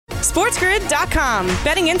SportsGrid.com.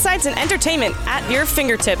 Betting insights and entertainment at your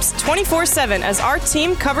fingertips 24/7 as our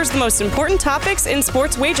team covers the most important topics in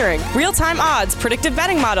sports wagering. Real-time odds, predictive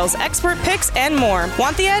betting models, expert picks, and more.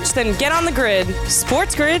 Want the edge? Then get on the grid.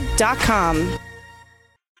 SportsGrid.com.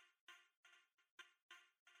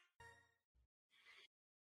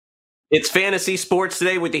 It's Fantasy Sports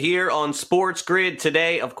Today with you here on Sports Grid.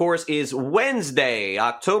 Today, of course, is Wednesday,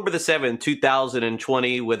 October the 7th,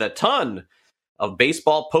 2020, with a ton of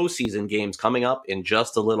baseball postseason games coming up in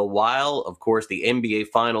just a little while. Of course, the NBA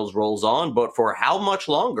Finals rolls on, but for how much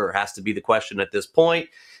longer has to be the question at this point.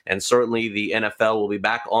 And certainly the NFL will be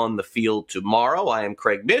back on the field tomorrow. I am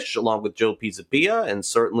Craig Mish along with Joe Pizzapia, and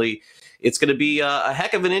certainly it's going to be a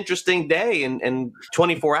heck of an interesting day and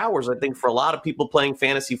 24 hours, I think, for a lot of people playing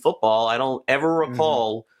fantasy football. I don't ever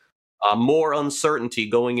recall more uncertainty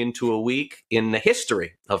going into a week in the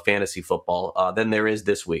history of fantasy football than there is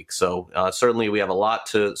this week. So certainly we have a lot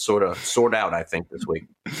to sort of sort out, I think, this week.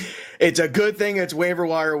 It's a good thing it's Waiver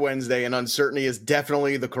Wire Wednesday, and uncertainty is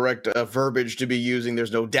definitely the correct verbiage to be using.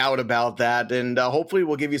 There's no doubt about that. And hopefully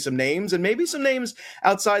we'll give you some names, and maybe some names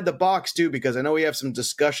outside the box too, because I know we have some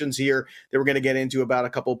discussions here that we're going to get into about a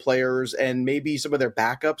couple players and maybe some of their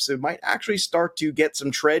backups. It might actually start to get some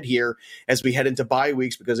tread here as we head into bye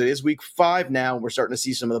weeks, because it is week 5 now. We're starting to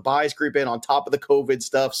see some of the buys creep in on top of the COVID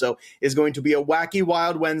stuff. So it's going to be a wacky,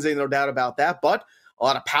 wild Wednesday, no doubt about that. But a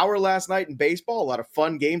lot of power last night in baseball, a lot of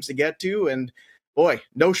fun games to get to, and boy,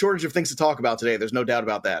 no shortage of things to talk about today. There's no doubt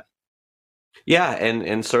about that. Yeah,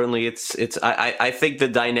 and certainly I think the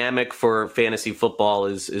dynamic for fantasy football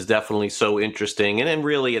is definitely so interesting. And then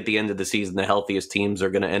really at the end of the season, the healthiest teams are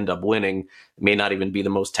going to end up winning. It may not even be the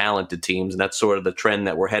most talented teams. And that's sort of the trend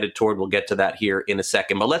that we're headed toward. We'll get to that here in a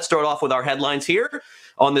second. But let's start off with our headlines here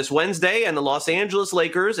on this Wednesday, and the Los Angeles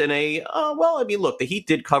Lakers in look, the Heat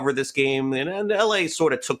did cover this game, and LA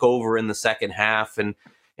sort of took over in the second half. And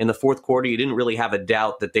in the fourth quarter, you didn't really have a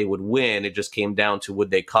doubt that they would win. It just came down to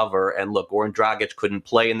would they cover. And look, Goran Dragic couldn't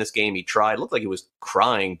play in this game. He tried. It looked like he was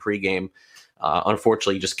crying pregame.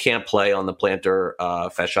 Unfortunately, he just can't play on the plantar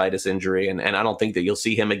fasciitis injury. And I don't think that you'll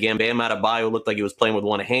see him again. Bam Adebayo looked like he was playing with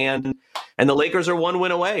one hand. And the Lakers are 1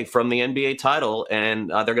 win away from the NBA title. And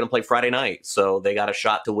they're going to play Friday night. So they got a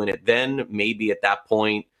shot to win it then. Maybe at that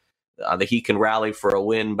point, the Heat can rally for a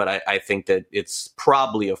win, but I think that it's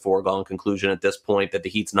probably a foregone conclusion at this point that the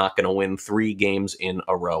Heat's not going to win 3 games in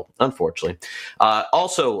a row, unfortunately.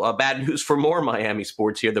 Also, bad news for more Miami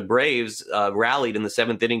sports here. The Braves rallied in the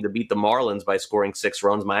 7th inning to beat the Marlins by scoring 6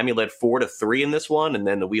 runs. Miami led 4-3 in this one, and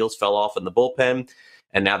then the wheels fell off in the bullpen,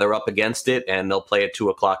 and now they're up against it, and they'll play at 2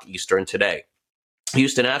 o'clock Eastern today.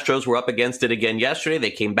 Houston Astros were up against it again yesterday.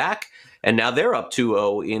 They came back, and now they're up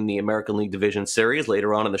 2-0 in the American League Division Series.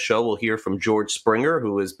 Later on in the show, we'll hear from George Springer,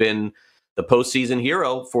 who has been the postseason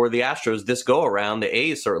hero for the Astros this go-around. The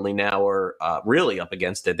A's certainly now are really up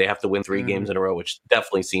against it. They have to win 3 games in a row, which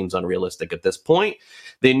definitely seems unrealistic at this point.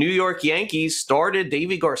 The New York Yankees started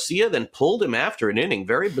Davy Garcia, then pulled him after an inning.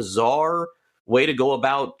 Very bizarre way to go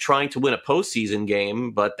about trying to win a postseason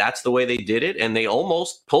game, but that's the way they did it, and they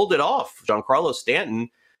almost pulled it off. Giancarlo Stanton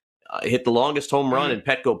hit the longest home run in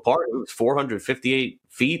Petco Park. It was 458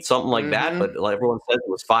 feet, something like that. But like everyone says, it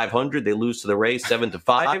was 500. They lose to the Rays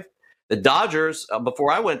 7-5. The Dodgers,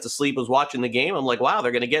 before I went to sleep, was watching the game. I'm like, wow,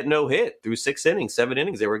 they're going to get no hit through 7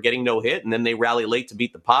 innings. They were getting no hit, and then they rally late to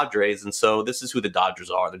beat the Padres. And so this is who the Dodgers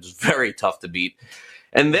are. They're just very tough to beat.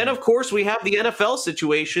 And then, of course, we have the NFL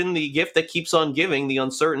situation, the gift that keeps on giving, the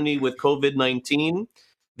uncertainty with COVID-19.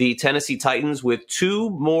 The Tennessee Titans with 2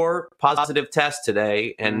 more positive tests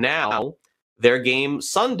today, and now their game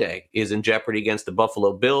Sunday is in jeopardy against the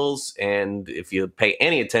Buffalo Bills. And if you pay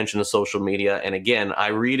any attention to social media, and again, I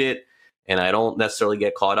read it and I don't necessarily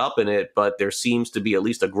get caught up in it, but there seems to be at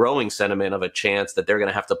least a growing sentiment of a chance that they're going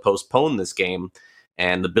to have to postpone this game,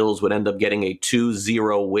 and the Bills would end up getting a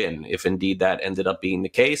 2-0 win if indeed that ended up being the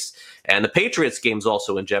case. And the Patriots game's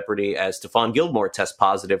also in jeopardy as Stephon Gilmore tests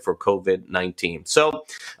positive for COVID-19. So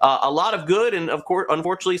a lot of good and, of course,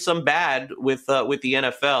 unfortunately, some bad with the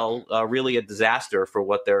NFL. Really a disaster for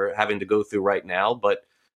what they're having to go through right now. But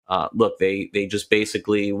look, they just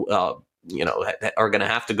basically are going to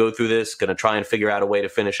have to go through this, going to try and figure out a way to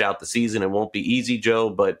finish out the season. It won't be easy, Joe,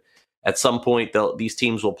 but at some point, these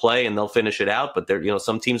teams will play and they'll finish it out. But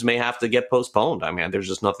some teams may have to get postponed. I mean, there's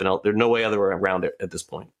just nothing else. There's no way other way around it at this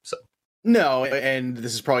point. So No, and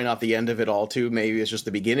this is probably not the end of it all, too. Maybe it's just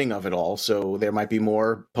the beginning of it all. So there might be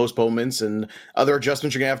more postponements and other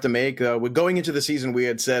adjustments you're going to have to make. With going into the season, we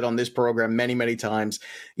had said on this program many, many times,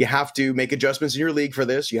 you have to make adjustments in your league for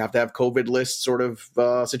this. You have to have COVID list sort of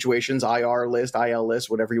situations, IR list, IL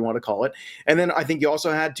list, whatever you want to call it. And then I think you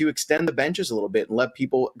also had to extend the benches a little bit and let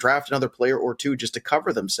people draft another player or two just to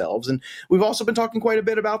cover themselves. And we've also been talking quite a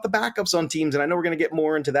bit about the backups on teams. And I know we're going to get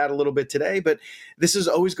more into that a little bit today, but this is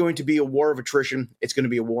always going to be a war of attrition. It's going to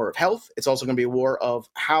be a war of health. It's also going to be a war of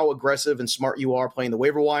how aggressive and smart you are playing the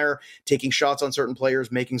waiver wire, taking shots on certain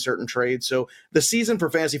players, making certain trades. So the season for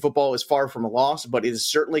fantasy football is far from a loss, but it is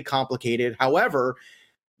certainly complicated. However,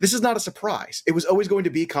 this is not a surprise. It was always going to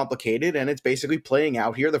be complicated, and it's basically playing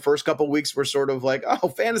out here. The first couple of weeks were sort of like, oh,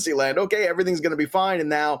 fantasy land. Okay, everything's going to be fine. And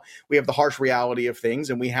now we have the harsh reality of things,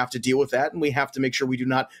 and we have to deal with that, and we have to make sure we do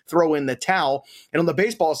not throw in the towel. And on the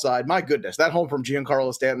baseball side, my goodness, that home from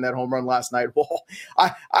Giancarlo Stanton, that home run last night, well,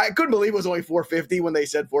 I couldn't believe it was only 450 when they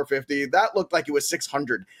said 450. That looked like it was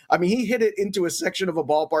 600. I mean, he hit it into a section of a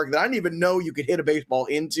ballpark that I didn't even know you could hit a baseball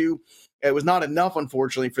into. It was not enough,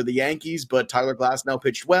 unfortunately, for the Yankees, but Tyler Glasnow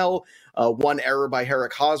pitched well. One error by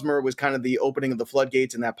Herrick Hosmer was kind of the opening of the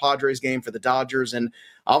floodgates in that Padres game for the Dodgers, and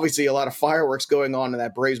obviously a lot of fireworks going on in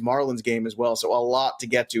that Braves-Marlins game as well, so a lot to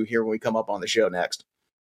get to here when we come up on the show next.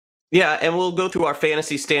 Yeah, and we'll go through our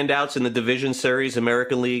fantasy standouts in the Division Series,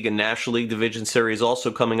 American League and National League Division Series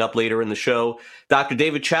also coming up later in the show. Dr.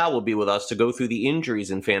 David Chow will be with us to go through the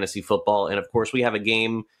injuries in fantasy football, and of course we have a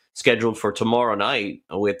game scheduled for tomorrow night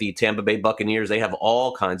with the Tampa Bay Buccaneers. They have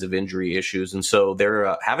all kinds of injury issues, and so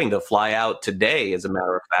they're having to fly out today, as a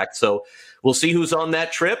matter of fact. So we'll see who's on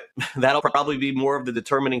that trip. That'll probably be more of the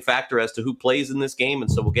determining factor as to who plays in this game,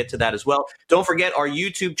 and so we'll get to that as well. Don't forget our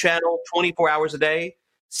YouTube channel, 24 hours a day,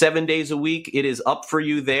 7 days a week. It is up for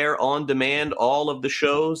you there on demand. All of the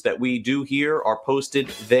shows that we do here are posted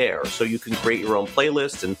there, so you can create your own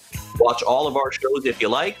playlist and watch all of our shows if you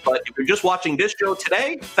like. But if you're just watching this show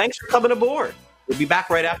today, thanks for coming aboard. We'll be back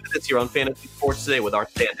right after this here on Fantasy Sports Today with our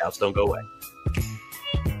standouts. Don't go away.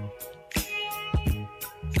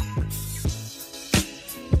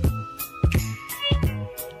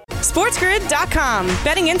 SportsGrid.com.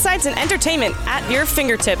 Betting insights and entertainment at your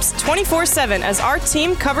fingertips 24/7 as our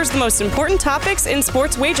team covers the most important topics in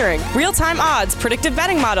sports wagering. Real-time odds, predictive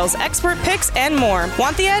betting models, expert picks, and more.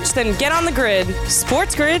 Want the edge? Then get on the grid.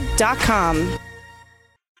 SportsGrid.com.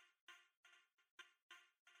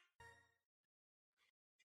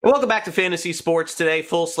 Welcome back to Fantasy Sports Today.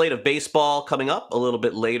 Full slate of baseball coming up a little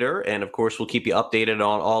bit later. And of course, we'll keep you updated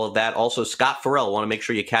on all of that. Also, Scott Farrell, want to make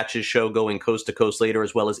sure you catch his show going coast to coast later,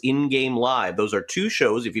 as well as In-Game Live. Those are two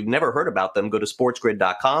shows. If you've never heard about them, go to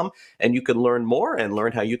sportsgrid.com and you can learn more and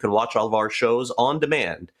learn how you can watch all of our shows on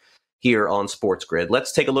demand here on Sports Grid.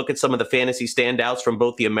 Let's take a look at some of the fantasy standouts from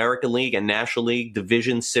both the American League and National League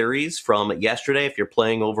Division Series from yesterday. If you're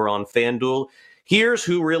playing over on FanDuel, here's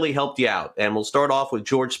who really helped you out. And we'll start off with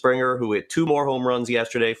George Springer, who hit 2 more home runs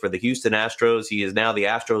yesterday for the Houston Astros. He is now the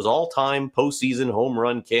Astros' all-time postseason home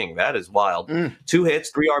run king. That is wild. 2 hits,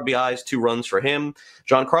 3 RBIs, 2 runs for him.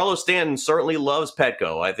 Giancarlo Stanton certainly loves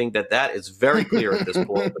Petco. I think that is very clear at this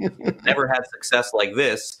point. Never had success like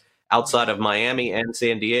this outside of Miami and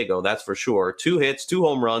San Diego, that's for sure. 2 hits, 2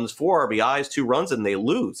 home runs, 4 RBIs, 2 runs, and they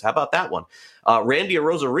lose. How about that one? Randy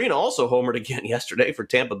Arozarena also homered again yesterday for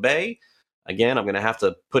Tampa Bay. Again, I'm going to have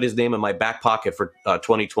to put his name in my back pocket for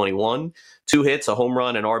 2021. 2 hits, a home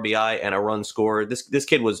run, an RBI, and a run scored. This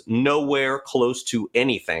kid was nowhere close to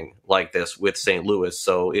anything like this with St. Louis,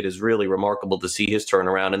 so it is really remarkable to see his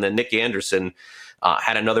turnaround. And then Nick Anderson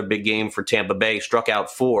had another big game for Tampa Bay, struck out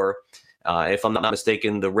 4. If I'm not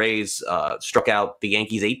mistaken, the Rays struck out the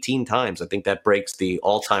Yankees 18 times. I think that breaks the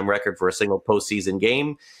all-time record for a single postseason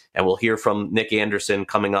game. And we'll hear from Nick Anderson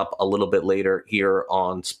coming up a little bit later here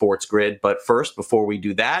on Sports Grid. But first, before we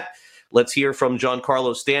do that, let's hear from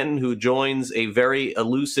Giancarlo Stanton, who joins a very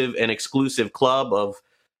elusive and exclusive club of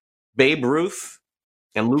Babe Ruth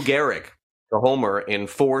and Lou Gehrig, the homer, in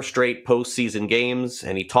 4 straight postseason games.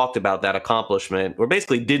 And he talked about that accomplishment, or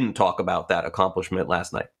basically didn't talk about that accomplishment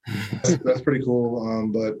last night. That's pretty cool,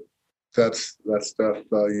 but that's stuff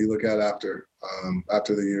you look at after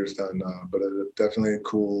the year's done. But it's definitely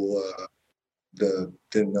cool.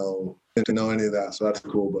 Didn't know any of that, so that's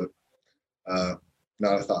cool. But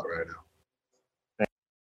not a thought right now.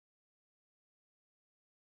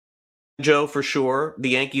 Joe, for sure, the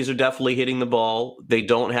Yankees are definitely hitting the ball. They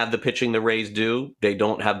don't have the pitching the Rays do. They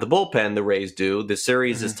don't have the bullpen the Rays do. The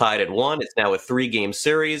series is tied at 1. It's now a 3-game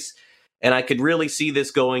series. And I could really see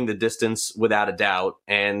this going the distance without a doubt.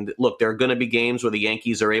 And look, there are going to be games where the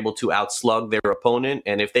Yankees are able to outslug their opponent.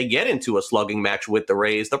 And if they get into a slugging match with the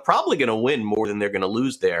Rays, they're probably going to win more than they're going to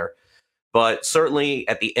lose there. But certainly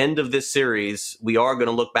at the end of this series, we are going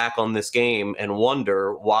to look back on this game and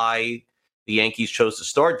wonder why the Yankees chose to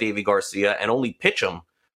start Davy Garcia and only pitch him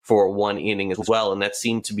for one inning as well. And that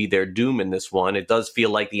seemed to be their doom in this one. It does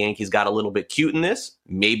feel like the Yankees got a little bit cute in this.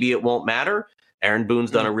 Maybe it won't matter. Aaron Boone's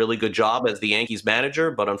done a really good job as the Yankees manager,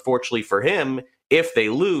 but unfortunately for him, if they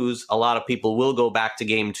lose, a lot of people will go back to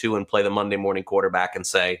game 2 and play the Monday morning quarterback and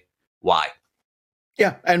say, why?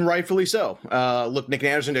 Yeah, and rightfully so. Look, Nick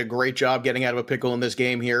Anderson did a great job getting out of a pickle in this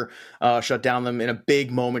game here, shut down them in a big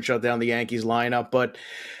moment, shut down the Yankees lineup. But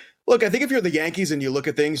look, I think if you're the Yankees and you look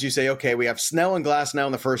at things, you say, okay, we have Snell and Glass now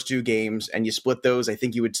in the first 2 games, and you split those, I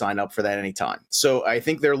think you would sign up for that anytime. So I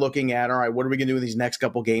think they're looking at, all right, what are we going to do in these next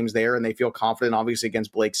couple games there? And they feel confident, obviously,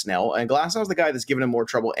 against Blake Snell. And Glasnow's the guy that's given him more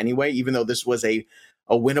trouble anyway, even though this was a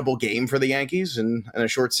winnable game for the Yankees. And in a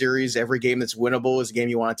short series, every game that's winnable is a game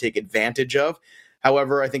you want to take advantage of.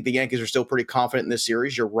 However, I think the Yankees are still pretty confident in this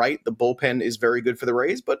series. You're right. The bullpen is very good for the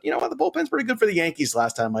Rays, but you know what? The bullpen's pretty good for the Yankees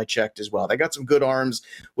last time I checked as well. They got some good arms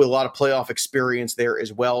with a lot of playoff experience there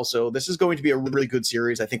as well. So this is going to be a really good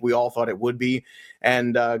series. I think we all thought it would be.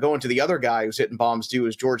 And going to the other guy who's hitting bombs too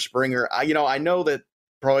is George Springer. I know that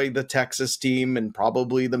probably the Texas team and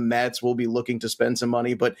probably the Mets will be looking to spend some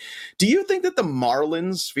money. But do you think that the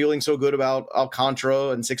Marlins, feeling so good about Alcantara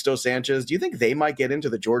and Sixto Sanchez, do you think they might get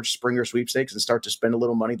into the George Springer sweepstakes and start to spend a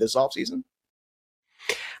little money this offseason?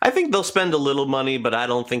 I think they'll spend a little money, but I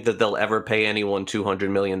don't think that they'll ever pay anyone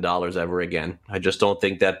 $200 million ever again. I just don't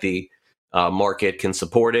think that the market can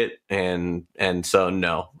support it. And so,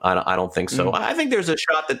 no, I don't think so. I think there's a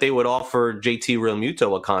shot that they would offer JT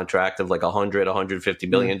Realmuto a contract of like 150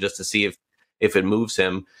 million just to see if it moves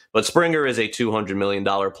him. But Springer is a $200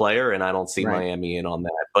 million player, and I don't see Miami in on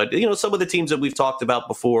that. But, some of the teams that we've talked about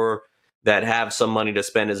before that have some money to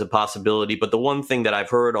spend is a possibility. But the one thing that I've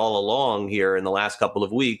heard all along here in the last couple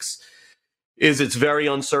of weeks is it's very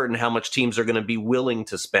uncertain how much teams are going to be willing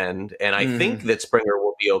to spend. And I think that Springer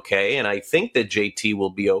will be okay, and I think that JT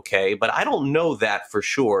will be okay, but I don't know that for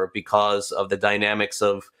sure because of the dynamics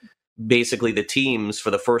of basically the teams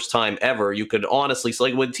for the first time ever. You could honestly,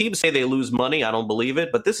 like when teams say they lose money, I don't believe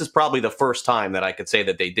it, but this is probably the first time that I could say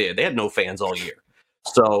that they did. They had no fans all year.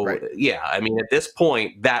 So, yeah, I mean, at this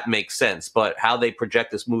point, that makes sense. But how they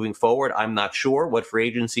project this moving forward, I'm not sure what free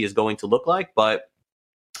agency is going to look like, but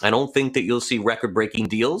I don't think that you'll see record-breaking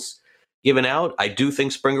deals given out. I do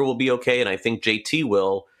think Springer will be okay, and I think JT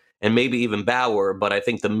will, and maybe even Bauer, but I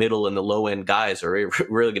think the middle and the low-end guys are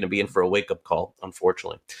really going to be in for a wake-up call,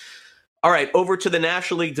 unfortunately. All right, over to the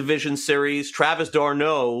National League Division Series. Travis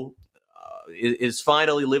d'Arnaud is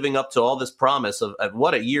finally living up to all this promise of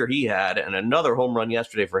what a year he had, and another home run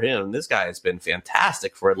yesterday for him. This guy has been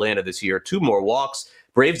fantastic for Atlanta this year. 2 more walks.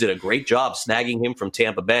 Braves did a great job snagging him from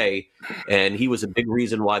Tampa Bay, and he was a big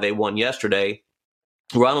reason why they won yesterday.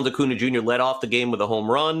 Ronald Acuna Jr. led off the game with a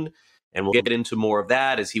home run, and we'll get into more of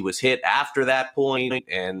that as he was hit after that point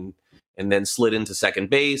and then slid into second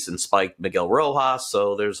base and spiked Miguel Rojas.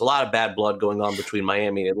 So there's a lot of bad blood going on between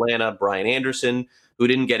Miami and Atlanta. Brian Anderson, who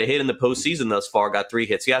didn't get a hit in the postseason thus far, got 3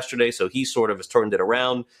 hits yesterday, so he sort of has turned it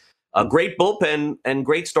around. A great bullpen and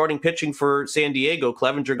great starting pitching for San Diego.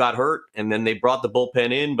 Clevenger got hurt, and then they brought the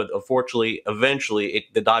bullpen in, but unfortunately, eventually,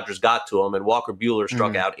 the Dodgers got to him, and Walker Buehler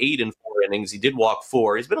struck out 8 in 4 innings. He did walk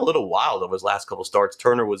 4. He's been a little wild over his last couple starts.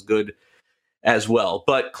 Turner was good as well.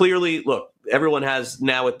 But clearly, look, everyone has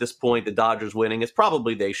now at this point the Dodgers winning. It's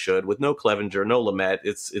probably they should. With no Clevenger, no Lamet,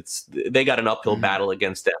 it's they got an uphill battle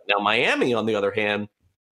against them. Now, Miami, on the other hand,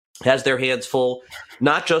 has their hands full,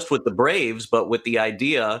 not just with the Braves, but with the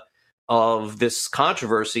idea of this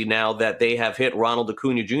controversy now that they have hit Ronald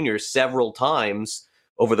Acuna Jr. several times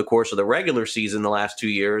over the course of the regular season the last 2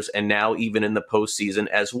 years, and now even in the postseason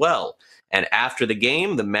as well. And after the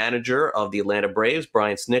game, the manager of the Atlanta Braves,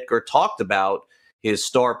 Brian Snitker, talked about his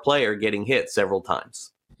star player getting hit several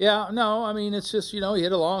times. Yeah, no, I mean, it's just, he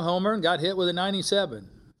hit a long homer and got hit with a 97.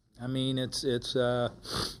 I mean, it's my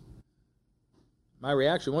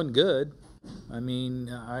reaction wasn't good. I mean,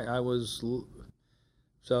 I was...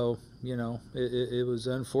 So, it was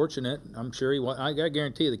unfortunate. I'm sure I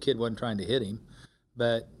guarantee the kid wasn't trying to hit him.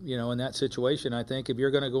 But, in that situation, I think if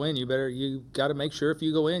you're going to go in, you got to make sure if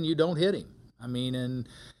you go in, you don't hit him. I mean, and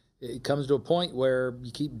it comes to a point where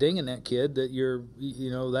you keep dinging that kid that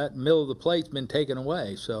that middle of the plate's been taken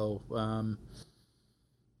away. So,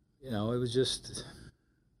 it was just,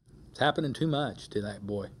 it's happening too much to that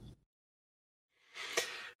boy.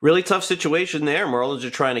 Really tough situation there. Marlins are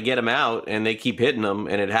trying to get him out, and they keep hitting him,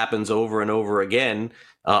 and it happens over and over again.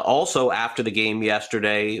 Also, after the game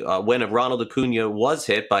yesterday, when Ronald Acuna was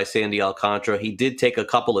hit by Sandy Alcantara, he did take a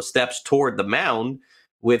couple of steps toward the mound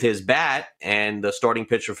with his bat, and the starting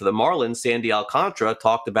pitcher for the Marlins, Sandy Alcantara,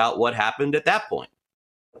 talked about what happened at that point.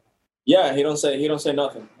 Yeah, he don't say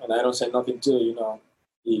nothing, and I don't say nothing too. You know,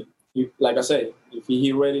 he like I say, if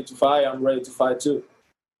he ready to fight, I'm ready to fight too.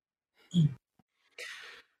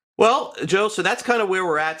 Well, Joe, so that's kind of where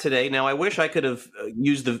we're at today. Now, I wish I could have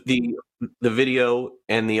used the video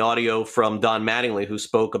and the audio from Don Mattingly, who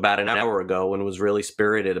spoke about an hour ago and was really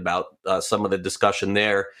spirited about some of the discussion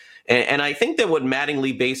there. And I think that what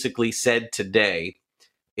Mattingly basically said today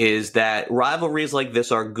is that rivalries like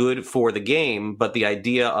this are good for the game, but the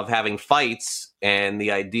idea of having fights and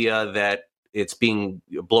the idea that it's being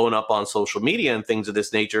blown up on social media and things of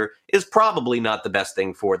this nature is probably not the best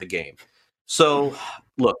thing for the game. So,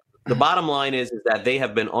 look, the bottom line is that they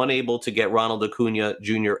have been unable to get Ronald Acuna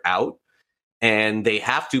Jr. out, and they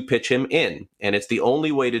have to pitch him in, and it's the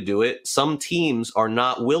only way to do it. Some teams are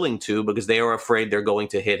not willing to because they are afraid they're going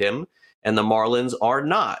to hit him, and the Marlins are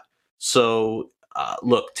not. So,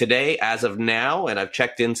 look, today, as of now, and I've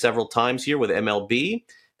checked in several times here with MLB,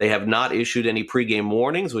 they have not issued any pregame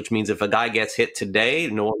warnings, which means if a guy gets hit today,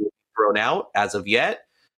 no one will be thrown out as of yet.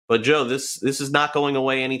 But, Joe, this is not going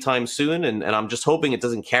away anytime soon, and I'm just hoping it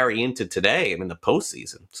doesn't carry into today. I'm in the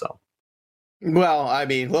postseason, so. Well, I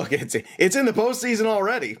mean, look, it's in the postseason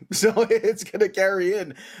already, so it's going to carry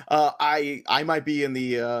in. I might be in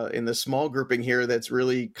the small grouping here that's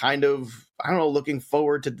really kind of, I don't know, looking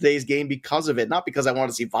forward to today's game because of it. Not because I want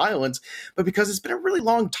to see violence, but because it's been a really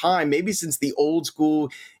long time, maybe since the old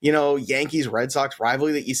school, Yankees Red Sox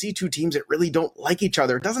rivalry, that you see two teams that really don't like each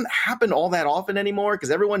other. It doesn't happen all that often anymore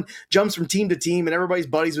because everyone jumps from team to team and everybody's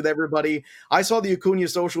buddies with everybody. I saw the Acuna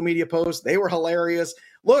social media posts; they were hilarious.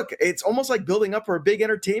 Look, it's almost like building up for a big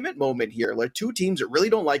entertainment moment here. Like two teams that really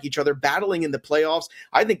don't like each other battling in the playoffs.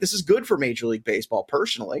 I think this is good for Major League Baseball,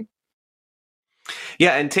 personally.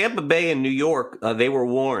 Yeah, and Tampa Bay and New York, they were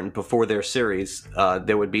warned before their series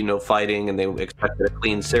there would be no fighting and they expected a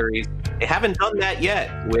clean series. They haven't done that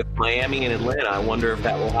yet with Miami and Atlanta. I wonder if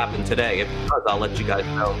that will happen today. If it does, I'll let you guys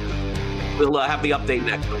know. We'll have the update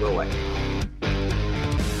next in a little way.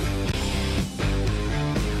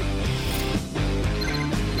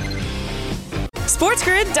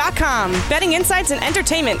 SportsGrid.com. Betting insights and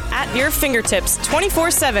entertainment at your fingertips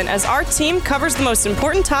 24/7 as our team covers the most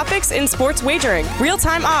important topics in sports wagering.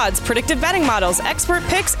 Real-time odds, predictive betting models, expert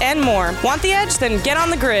picks, and more. Want the edge? Then get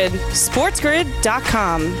on the grid.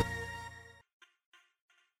 SportsGrid.com.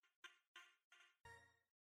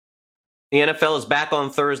 The NFL is back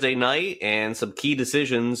on Thursday night, and some key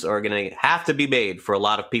decisions are going to have to be made for a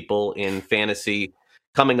lot of people in fantasy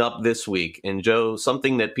coming up this week. And Joe,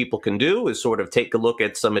 something that people can do is sort of take a look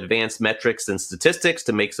at some advanced metrics and statistics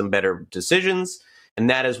to make some better decisions. And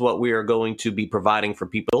that is what we are going to be providing for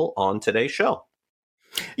people on today's show.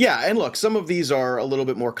 Yeah, and look, some of these are a little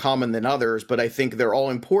bit more common than others, but I think they're all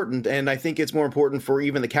important, and I think it's more important for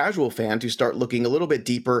even the casual fan to start looking a little bit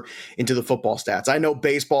deeper into the football stats. I know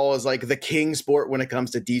baseball is like the king sport when it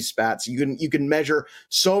comes to deep stats. You can measure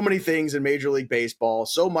so many things in Major League Baseball,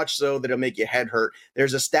 so much so that it'll make your head hurt.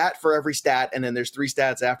 There's a stat for every stat, and then there's 3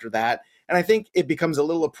 stats after that, and I think it becomes a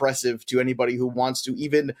little oppressive to anybody who wants to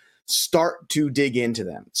even start to dig into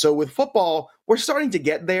them. So with football, we're starting to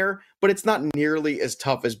get there, but it's not nearly as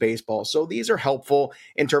tough as baseball. So these are helpful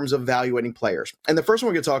in terms of evaluating players. And the first one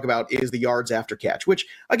we're going to talk about is the yards after catch, which,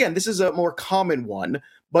 again, this is a more common one,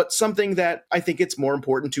 but something that I think it's more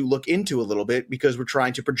important to look into a little bit because we're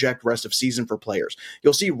trying to project rest of season for players.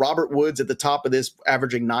 You'll see Robert Woods at the top of this,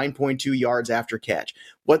 averaging 9.2 yards after catch.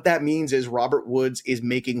 What that means is Robert Woods is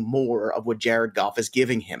making more of what Jared Goff is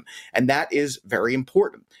giving him, and that is very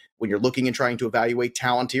important. When you're looking and trying to evaluate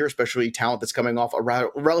talent here, especially talent that's coming off a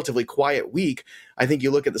relatively quiet week, I think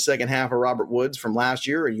you look at the second half of Robert Woods from last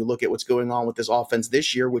year and you look at what's going on with this offense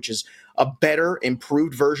this year, which is a better,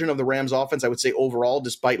 improved version of the Rams offense, I would say overall,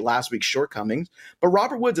 despite last week's shortcomings. But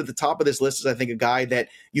Robert Woods at the top of this list is, I think, a guy that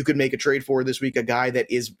you could make a trade for this week, a guy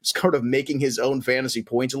that is sort of making his own fantasy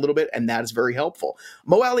points a little bit, and that is very helpful.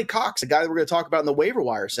 Mo Alley Cox, a guy that we're going to talk about in the waiver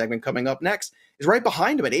wire segment coming up next, is right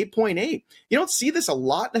behind him at 8.8. You don't see this a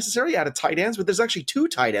lot necessarily out of tight ends, but there's actually 2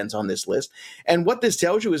 tight ends on this list. And what this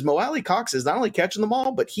tells you is Mo Alley Cox is not only catching the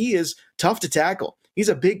ball, but he is tough to tackle. He's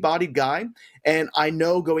a big-bodied guy, and I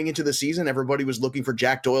know going into the season, everybody was looking for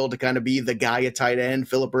Jack Doyle to kind of be the guy at tight end.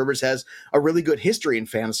 Phillip Rivers has a really good history in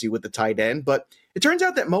fantasy with the tight end, but It turns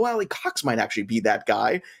out that Mo Alley Cox might actually be that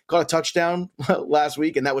guy. Caught a touchdown last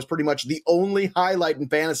week, and that was pretty much the only highlight in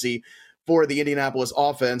fantasy for the Indianapolis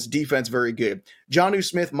offense. Defense, very good. Jonnu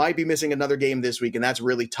Smith might be missing another game this week, and that's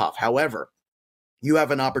really tough. However, you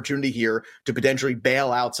have an opportunity here to potentially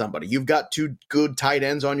bail out somebody. You've got two good tight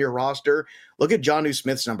ends on your roster. Look at Jonnu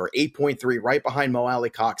Smith's number, 8.3, right behind Mo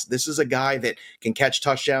Alley Cox. This is a guy that can catch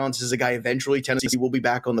touchdowns. This is a guy eventually Tennessee will be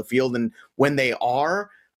back on the field. And when they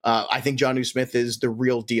are, I think Jonnu Smith is the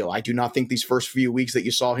real deal. I do not think these first few weeks that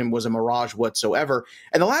you saw him was a mirage whatsoever.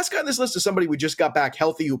 And the last guy on this list is somebody we just got back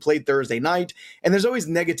healthy who played Thursday night. And there's always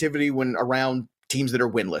negativity when around teams that are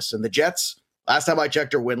winless. And the Jets, last time I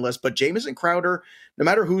checked, are winless. But Jamison Crowder, no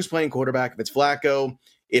matter who's playing quarterback, if it's Flacco,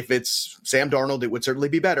 if it's Sam Darnold, it would certainly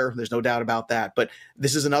be better. There's no doubt about that. But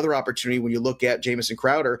this is another opportunity when you look at Jamison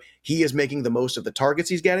Crowder. He is making the most of the targets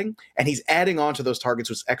he's getting, and he's adding on to those targets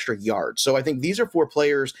with extra yards. So I think these are 4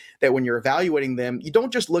 players that when you're evaluating them, you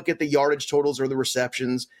don't just look at the yardage totals or the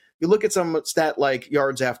receptions. You look at some stat like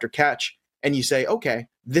yards after catch, and you say, okay,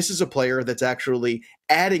 this is a player that's actually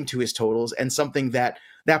adding to his totals and something that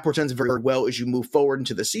portends very well as you move forward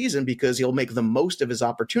into the season because he'll make the most of his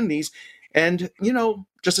opportunities and,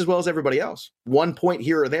 just as well as everybody else. 1 point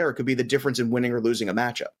here or there could be the difference in winning or losing a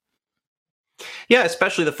matchup. Yeah,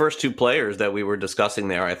 especially the first 2 players that we were discussing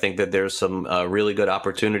there. I think that there's some really good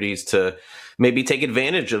opportunities to maybe take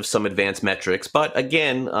advantage of some advanced metrics. But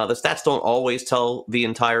again, the stats don't always tell the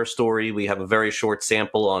entire story. We have a very short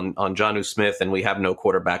sample on Jonnu Smith, and we have no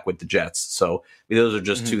quarterback with the Jets. So those are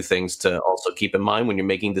just 2 things to also keep in mind when you're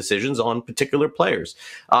making decisions on particular players.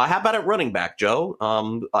 How about at running back, Joe?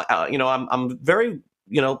 I'm very,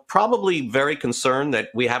 probably very concerned that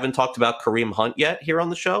we haven't talked about Kareem Hunt yet here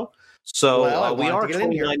on the show. So we are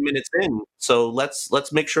 29 minutes in. So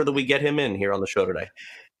let's make sure that we get him in here on the show today.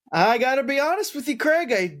 I got to be honest with you,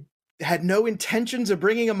 Craig. I had no intentions of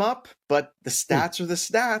bringing him up, but the stats are the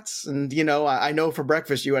stats. And, I know for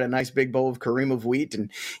breakfast you had a nice big bowl of Kareem of wheat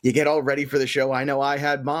and you get all ready for the show. I know I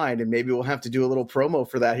had mine, and maybe we'll have to do a little promo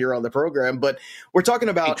for that here on the program. But we're talking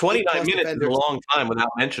about 29 minutes is a long time without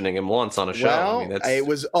mentioning him once on a show. Well, it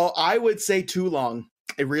was, I would say too long.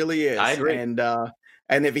 It really is. I agree.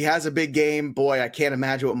 And if he has a big game, boy, I can't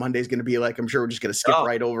imagine what Monday's going to be like. I'm sure we're just going to skip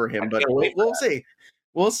right over him, but we'll see.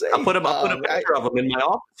 We'll see. I'll put a picture of him in my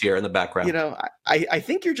office here in the background. I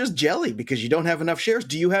think you're just jelly because you don't have enough shares.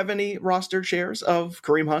 Do you have any rostered shares of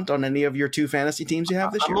Kareem Hunt on any of your 2 fantasy teams you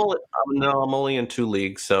have this year? I'm only in 2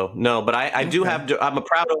 leagues, so no. But I do have. I'm a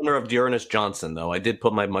proud owner of Dearness Johnson, though. I did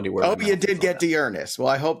put my money where. Oh, you did get Dearness. Well,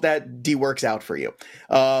 I hope that D works out for you.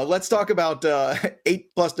 Let's talk about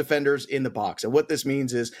 8+ defenders in the box, and what this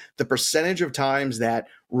means is the percentage of times that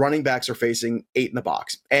running backs are facing 8 in the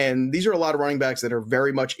box. And these are a lot of running backs that are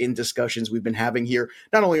very much in discussions we've been having here,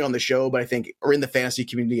 not only on the show, but I think are in the fantasy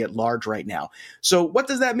community at large right now. So what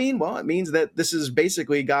does that mean? Well, it means that this is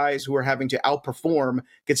basically guys who are having to outperform,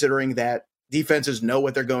 considering that defenses know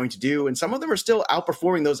what they're going to do. And some of them are still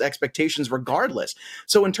outperforming those expectations regardless.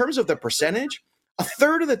 So in terms of the percentage, a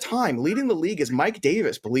third of the time leading the league is Mike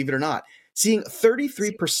Davis, believe it or not, seeing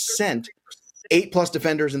 33% 8+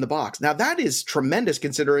 defenders in the box. Now that is tremendous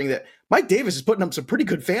considering that Mike Davis is putting up some pretty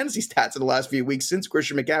good fantasy stats in the last few weeks since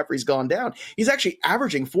Christian McCaffrey's gone down. He's actually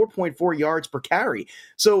averaging 4.4 yards per carry.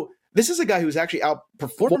 So this is a guy who's actually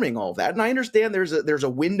outperforming all of that. And I understand there's a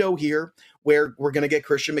window here where we're going to get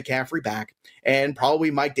Christian McCaffrey back and probably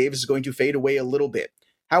Mike Davis is going to fade away a little bit.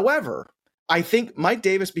 However, I think Mike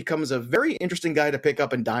Davis becomes a very interesting guy to pick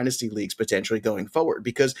up in dynasty leagues potentially going forward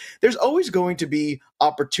because there's always going to be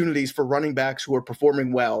opportunities for running backs who are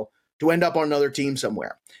performing well to end up on another team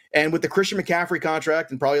somewhere. And with the Christian McCaffrey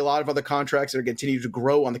contract and probably a lot of other contracts that are continuing to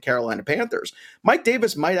grow on the Carolina Panthers, Mike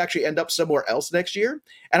Davis might actually end up somewhere else next year.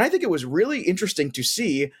 And I think it was really interesting to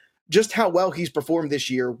see just how well he's performed this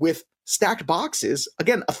year with stacked boxes.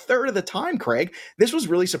 Again, a third of the time, Craig. This was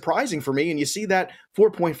really surprising for me. And you see that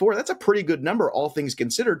 4.4, that's a pretty good number, all things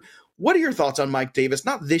considered. What are your thoughts on Mike Davis?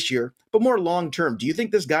 Not this year, but more long-term. Do you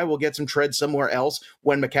think this guy will get some tread somewhere else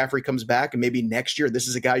when McCaffrey comes back? And maybe next year, this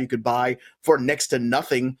is a guy you could buy for next to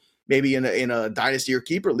nothing, maybe in a dynasty or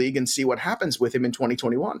keeper league and see what happens with him in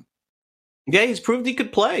 2021. Yeah, he's proved he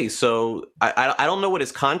could play. So I don't know what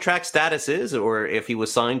his contract status is or if he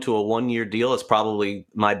was signed to a 1-year deal. It's probably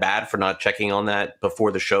my bad for not checking on that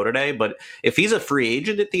before the show today. But if he's a free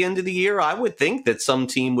agent at the end of the year, I would think that some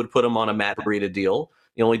team would put him on a Matt Breida deal.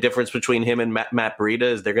 The only difference between him and Matt Breida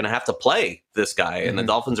is they're going to have to play this guy. And the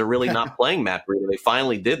Dolphins are really not playing Matt Breida. They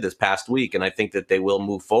finally did this past week, and I think that they will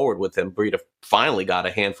move forward with him. Breida finally got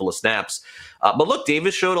a handful of snaps. But look,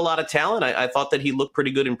 Davis showed a lot of talent. I thought that he looked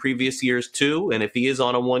pretty good in previous years too. And if he is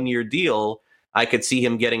on a 1-year deal, I could see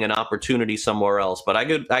him getting an opportunity somewhere else. But I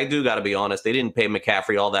do got to be honest. They didn't pay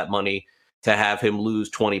McCaffrey all that money to have him lose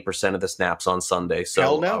 20% of the snaps on Sunday.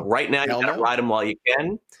 So right now, you got to ride him while you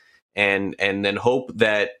can, and then hope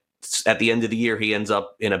that at the end of the year he ends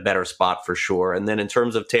up in a better spot for sure. And then in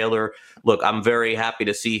terms of Taylor, look, I'm very happy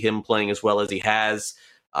to see him playing as well as he has.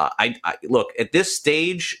 I look, at this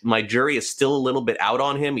stage, my jury is still a little bit out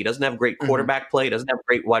on him. He doesn't have great quarterback play. He doesn't have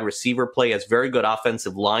great wide receiver play. He has very good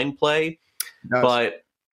offensive line play. But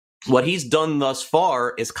what he's done thus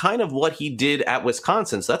far is kind of what he did at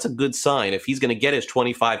Wisconsin. So that's a good sign. If he's going to get his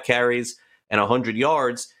 25 carries and 100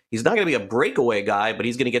 yards, he's not going to be a breakaway guy, but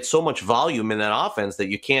he's going to get so much volume in that offense that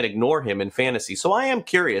you can't ignore him in fantasy. So I am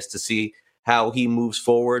curious to see how he moves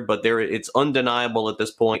forward, but it's undeniable at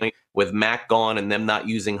this point with Mack gone and them not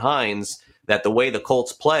using Hines that the way the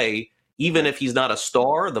Colts play, even if he's not a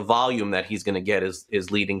star, the volume that he's going to get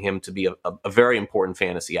is leading him to be a very important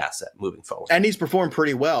fantasy asset moving forward. And he's performed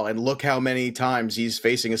pretty well. And look how many times he's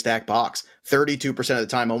facing a stacked box. 32% of the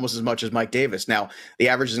time, almost as much as Mike Davis. Now, the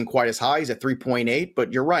average isn't quite as high. He's at 3.8,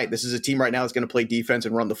 but you're right. This is a team right now that's going to play defense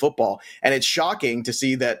and run the football. And it's shocking to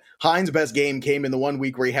see that Hines' best game came in the 1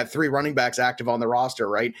 week where he had 3 running backs active on the roster,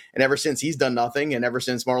 right? And ever since, he's done nothing. And ever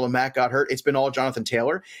since Marlon Mack got hurt, it's been all Jonathan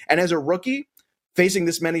Taylor. And as a rookie, facing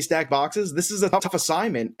this many stacked boxes, this is a tough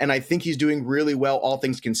assignment, and I think he's doing really well, all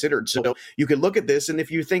things considered. So you could look at this, and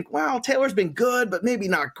if you think, wow, Taylor's been good, but maybe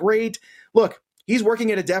not great, look, he's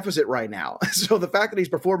working at a deficit right now. So the fact that he's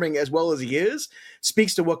performing as well as he is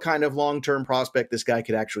speaks to what kind of long-term prospect this guy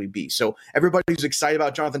could actually be. So everybody who's excited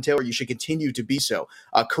about Jonathan Taylor, you should continue to be so.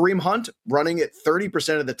 Kareem Hunt running at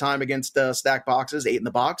 30% of the time against stacked boxes, 8 in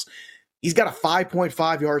the box. He's got a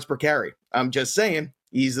 5.5 yards per carry. I'm just saying,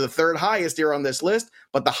 he's the 3rd highest here on this list,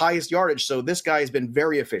 but the highest yardage. So this guy has been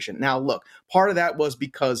very efficient. Now, look, part of that was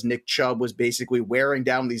because Nick Chubb was basically wearing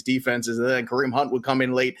down these defenses, and then Kareem Hunt would come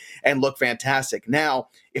in late and look fantastic. Now,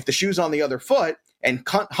 if the shoe's on the other foot and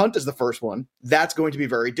Hunt is the first one, that's going to be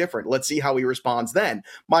very different. Let's see how he responds then.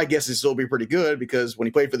 My guess is he'll be pretty good because when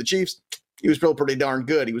he played for the Chiefs, he was still pretty darn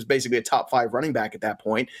good. He was basically a top 5 running back at that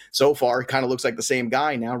point. So far, he kind of looks like the same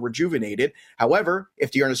guy now, rejuvenated. However, if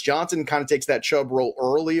Dearness Johnson kind of takes that Chubb role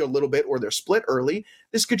early a little bit, or they're split early,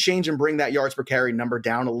 this could change and bring that yards per carry number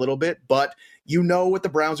down a little bit. But you know what the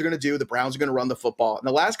Browns are going to do. The Browns are going to run the football. And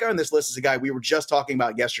the last guy on this list is a guy we were just talking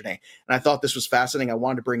about yesterday, and I thought this was fascinating. I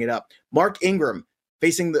wanted to bring it up. Mark Ingram,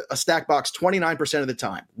 facing a stack box 29% of the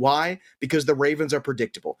time. Why? Because the Ravens are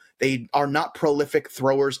predictable. They are not prolific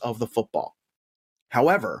throwers of the football.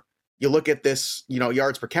 However, you look at this,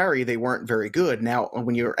 yards per carry, they weren't very good. Now,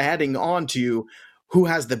 when you're adding on to who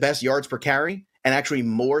has the best yards per carry and actually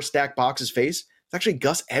more stacked boxes faced, it's actually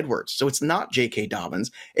Gus Edwards. So it's not J.K. Dobbins.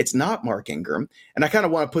 It's not Mark Ingram. And I kind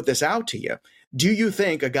of want to put this out to you. Do you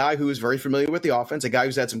think a guy who is very familiar with the offense, a guy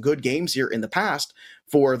who's had some good games here in the past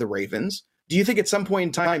for the Ravens, do you think at some point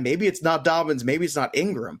in time, maybe it's not Dobbins, maybe it's not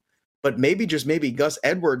Ingram, but maybe Gus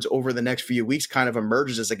Edwards over the next few weeks kind of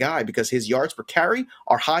emerges as a guy because his yards per carry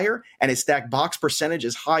are higher and his stacked box percentage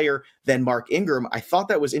is higher than Mark Ingram? I thought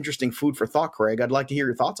that was interesting food for thought, Craig. I'd like to hear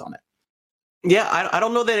your thoughts on it. Yeah, I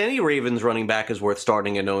don't know that any Ravens running back is worth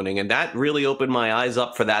starting and owning, and that really opened my eyes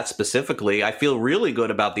up for that specifically. I feel really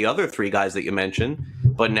good about the other 3 guys that you mentioned,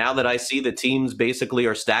 but now that I see the teams basically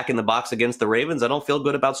are stacking the box against the Ravens, I don't feel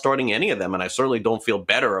good about starting any of them, and I certainly don't feel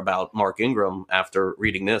better about Mark Ingram after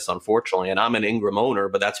reading this, unfortunately. And I'm an Ingram owner,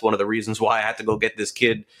 but that's one of the reasons why I had to go get this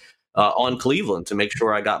kid on Cleveland to make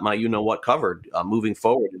sure I got my you-know-what covered moving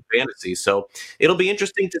forward in fantasy. So it'll be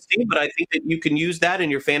interesting to see, but I think that you can use that in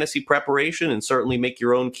your fantasy preparation and certainly make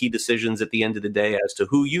your own key decisions at the end of the day as to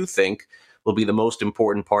who you think will be the most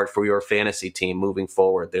important part for your fantasy team moving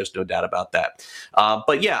forward. There's no doubt about that.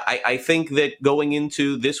 But yeah, I think that going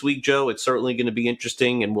into this week, Joe, it's certainly going to be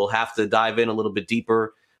interesting, and we'll have to dive in a little bit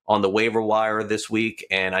deeper on the waiver wire this week.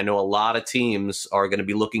 And I know a lot of teams are going to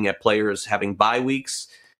be looking at players having bye weeks.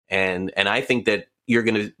 And I think that you're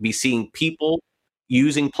going to be seeing people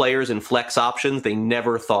using players in flex options they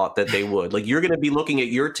never thought that they would. Like, you're going to be looking at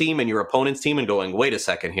your team and your opponent's team and going, wait a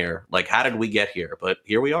second here. Like, how did we get here? But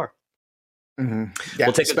here we are. Mm-hmm. Yeah,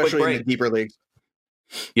 we'll take a quick break. In the deeper leagues.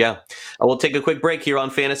 Yeah. We'll take a quick break here on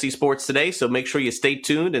Fantasy Sports Today, so make sure you stay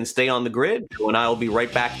tuned and stay on the grid. Joe and I will be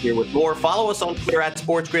right back here with more. Follow us on Twitter at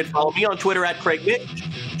SportsGrid. Follow me on Twitter at Craig Mitch.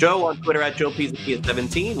 Joe on Twitter at Joe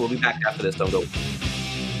PZP17. We'll be back after this. Don't go.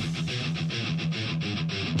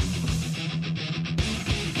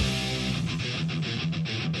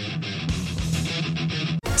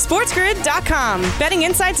 SportsGrid.com. Betting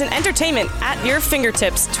insights and entertainment at your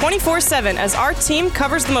fingertips 24/7 as our team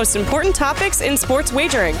covers the most important topics in sports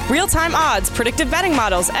wagering. Real-time odds, predictive betting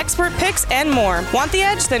models, expert picks, and more. Want the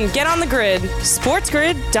edge? Then get on the grid.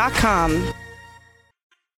 SportsGrid.com.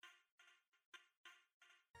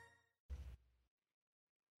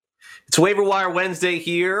 It's Waiver Wire Wednesday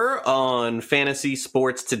here on Fantasy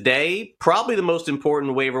Sports Today. Probably the most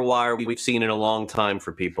important waiver wire we've seen in a long time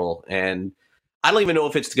for people. And I don't even know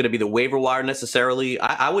if it's going to be the waiver wire necessarily.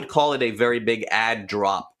 I would call it a very big ad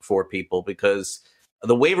drop for people because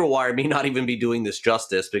the waiver wire may not even be doing this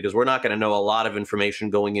justice because we're not going to know a lot of information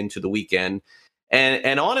going into the weekend.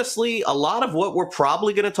 And honestly, a lot of what we're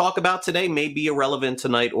probably going to talk about today may be irrelevant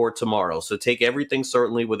tonight or tomorrow. So take everything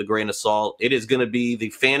certainly with a grain of salt. It is going to be the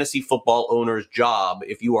fantasy football owner's job,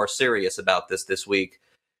 if you are serious about this week,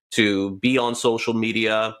 to be on social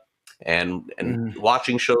media and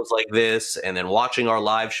watching shows like this and then watching our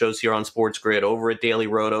live shows here on Sports Grid over at Daily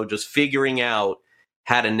Roto, just figuring out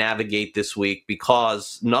how to navigate this week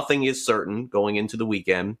because nothing is certain going into the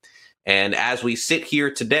weekend. And as we sit here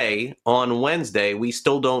today on Wednesday, we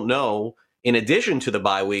still don't know, in addition to the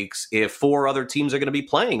bye weeks, if 4 other teams are going to be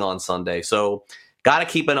playing on Sunday. So got to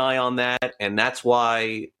keep an eye on that. And that's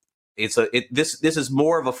why this is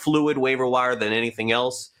more of a fluid waiver wire than anything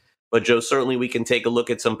else. But, Joe, certainly we can take a look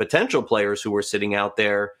at some potential players who are sitting out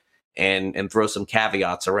there and throw some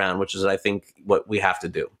caveats around, which is, I think, what we have to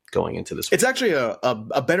do going into this week. It's actually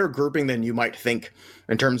a better grouping than you might think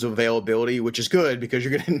in terms of availability, which is good because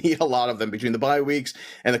you're going to need a lot of them between the bye weeks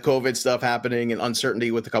and the COVID stuff happening and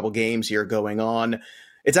uncertainty with a couple games here going on.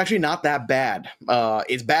 It's actually not that bad.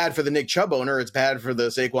 It's bad for the Nick Chubb owner. It's bad for the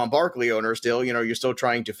Saquon Barkley owner still. You know, you're still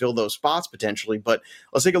trying to fill those spots potentially. But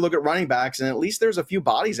let's take a look at running backs, and at least there's a few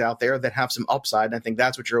bodies out there that have some upside, and I think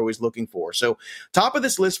that's what you're always looking for. So top of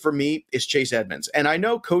this list for me is Chase Edmonds. And I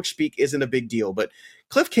know coach speak isn't a big deal, but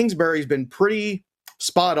Cliff Kingsbury's been pretty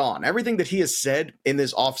spot on. Everything that he has said in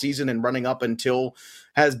this offseason and running up until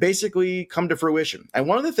has basically come to fruition. And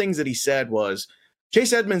one of the things that he said was,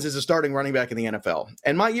 Chase Edmonds is a starting running back in the NFL.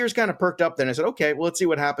 And my ears kind of perked up then. I said, okay, well, let's see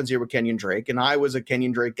what happens here with Kenyon Drake. And I was a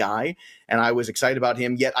Kenyon Drake guy, and I was excited about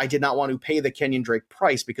him, yet I did not want to pay the Kenyon Drake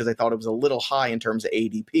price because I thought it was a little high in terms of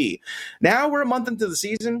ADP. Now we're a month into the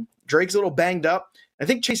season. Drake's a little banged up. I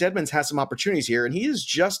think Chase Edmonds has some opportunities here, and he is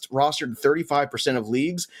just rostered in 35% of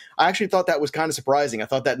leagues. I actually thought that was kind of surprising. I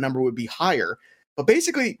thought that number would be higher. But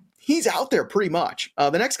basically, he's out there pretty much.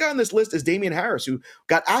 The next guy on this list is Damian Harris, who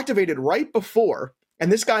got activated right before.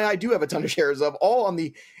 And this guy I do have a ton of shares of, all on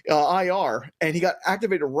the IR, and he got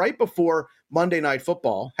activated right before Monday Night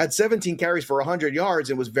Football, had 17 carries for 100 yards,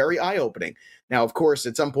 and was very eye-opening. Now, of course,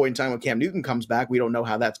 at some point in time when Cam Newton comes back, we don't know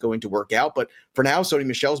how that's going to work out. But for now, Sony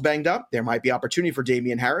Michel's banged up. There might be opportunity for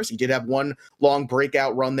Damian Harris. He did have one long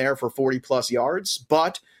breakout run there for 40-plus yards,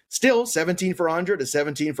 but still, 17 for 100 is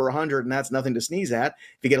 17 for 100, and that's nothing to sneeze at.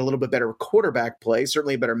 If you get a little bit better quarterback play,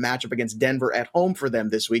 certainly a better matchup against Denver at home for them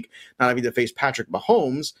this week, not having to face Patrick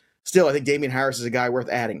Mahomes, still, I think Damian Harris is a guy worth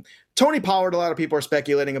adding. Tony Pollard, a lot of people are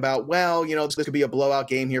speculating about, well, you know, this could be a blowout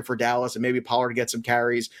game here for Dallas, and maybe Pollard gets some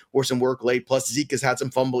carries or some work late, plus Zeke has had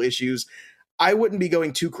some fumble issues. I wouldn't be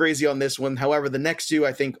going too crazy on this one. However, the next two,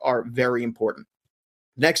 I think, are very important.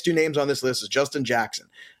 Next two names on this list is Justin Jackson.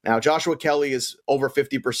 Now, Joshua Kelly is over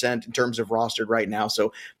 50% in terms of rostered right now,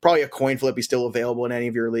 so probably a coin flip. He's still available in any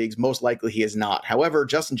of your leagues. Most likely he is not. However,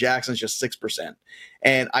 Justin Jackson is just 6%.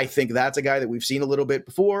 And I think that's a guy that we've seen a little bit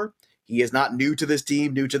before. He is not new to this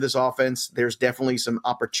team, new to this offense. There's definitely some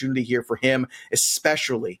opportunity here for him,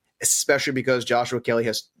 especially because Joshua Kelly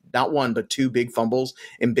has not one, but 2 big fumbles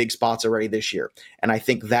in big spots already this year. And I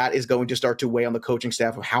think that is going to start to weigh on the coaching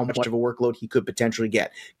staff of how much of a workload he could potentially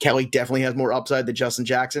get. Kelly definitely has more upside than Justin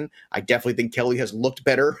Jackson. I definitely think Kelly has looked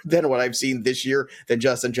better than what I've seen this year than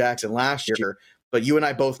Justin Jackson last year. But you and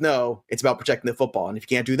I both know it's about protecting the football. And if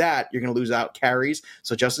you can't do that, you're going to lose out carries.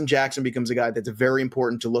 So Justin Jackson becomes a guy that's very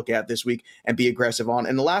important to look at this week and be aggressive on.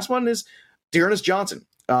 And the last one is Dearness Johnson.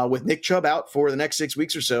 With Nick Chubb out for the next 6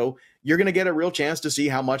 weeks or so, you're going to get a real chance to see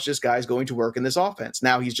how much this guy is going to work in this offense.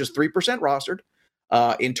 Now, he's just 3% rostered.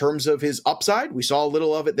 In terms of his upside, we saw a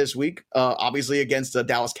little of it this week. Obviously, against the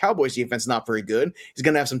Dallas Cowboys defense, not very good. He's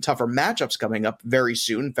going to have some tougher matchups coming up very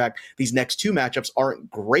soon. In fact, these next 2 matchups aren't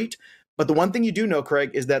great. But the one thing you do know,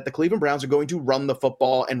 Craig, is that the Cleveland Browns are going to run the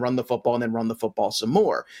football and run the football and then run the football some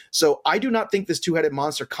more. So I do not think this 2-headed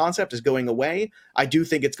monster concept is going away. I do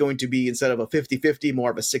think it's going to be, instead of a 50-50,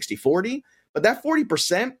 more of a 60-40. But that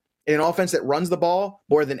 40% in an offense that runs the ball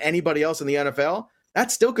more than anybody else in the NFL,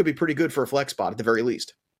 that still could be pretty good for a flex spot at the very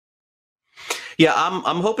least. Yeah,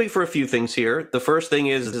 I'm hoping for a few things here. The first thing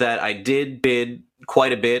is that I did bid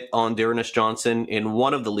quite a bit on Dearness Johnson in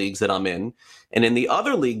one of the leagues that I'm in. And in the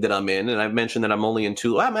other league that I'm in, and I've mentioned that I'm only in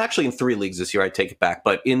two, I'm actually in three leagues this year, I take it back.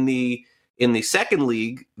 But in the second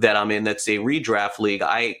league that I'm in, that's a redraft league,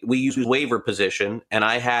 we use waiver position, and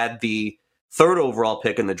I had the third overall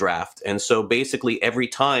pick in the draft. And so basically every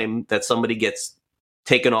time that somebody gets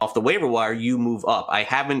taken off the waiver wire, you move up. I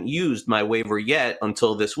haven't used my waiver yet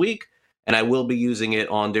until this week, and I will be using it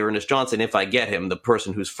on Dearness Johnson if I get him. The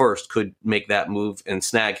person who's first could make that move and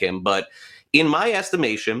snag him. But in my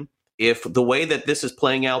estimation, if the way that this is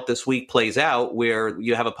playing out this week plays out, where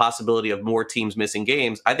you have a possibility of more teams missing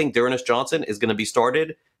games, I think Dearness Johnson is going to be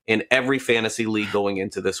started in every fantasy league going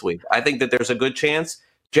into this week. I think that there's a good chance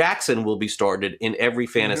Jackson will be started in every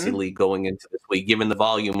fantasy league going into this week, given the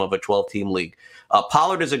volume of a 12-team league.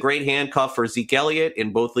 Pollard is a great handcuff for Zeke Elliott.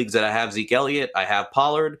 In both leagues that I have Zeke Elliott, I have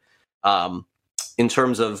Pollard. In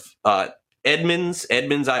terms of Edmonds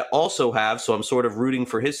I also have, so I'm sort of rooting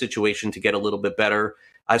for his situation to get a little bit better.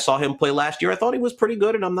 I saw him play last year. I thought he was pretty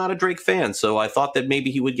good, and I'm not a Drake fan, so I thought that maybe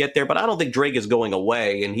he would get there, but I don't think Drake is going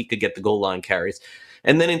away, and he could get the goal line carries.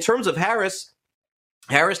 And then in terms of Harris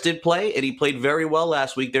did play, and he played very well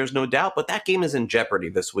last week, there's no doubt, but that game is in jeopardy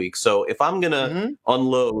this week. So if I'm going to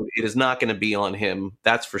unload, it is not going to be on him,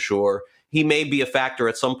 that's for sure. He may be a factor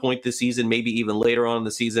at some point this season, maybe even later on in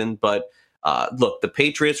the season, but look, the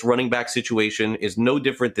Patriots running back situation is no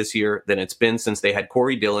different this year than it's been since they had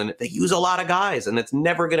Corey Dillon. They use a lot of guys, and it's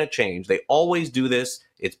never going to change. They always do this.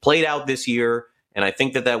 It's played out this year, and I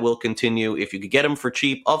think that will continue. If you could get them for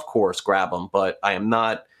cheap, of course, grab them, but I am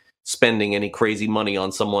not spending any crazy money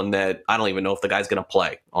on someone that I don't even know if the guy's going to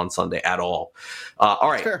play on Sunday at all. All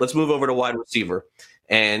right, let's move over to wide receiver.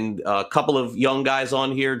 And a couple of young guys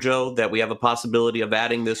on here, Joe, that we have a possibility of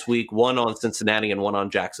adding this week, one on Cincinnati and one on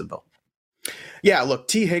Jacksonville. Yeah, look,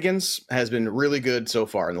 T. Higgins has been really good so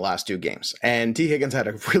far in the last two games. And T. Higgins had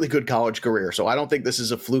a really good college career. So I don't think this is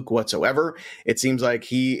a fluke whatsoever. It seems like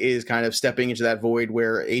he is kind of stepping into that void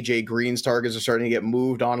where A.J. Green's targets are starting to get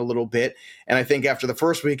moved on a little bit. And I think after the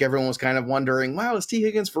first week, everyone was kind of wondering, wow, is T.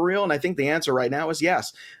 Higgins for real? And I think the answer right now is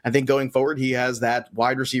yes. I think going forward, he has that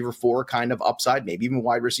wide receiver 4 kind of upside, maybe even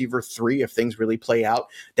wide receiver 3 if things really play out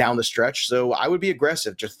down the stretch. So I would be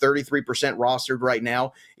aggressive. Just 33% rostered right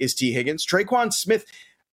now is T. Higgins. Traquan Smith,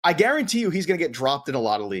 I guarantee you he's going to get dropped in a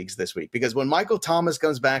lot of leagues this week because when Michael Thomas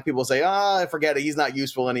comes back, people say, forget it, he's not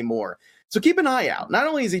useful anymore. So keep an eye out. Not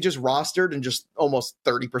only is he just rostered in just almost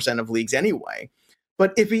 30% of leagues anyway,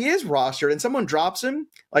 but if he is rostered and someone drops him,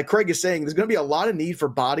 like Craig is saying, there's going to be a lot of need for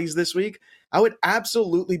bodies this week. I would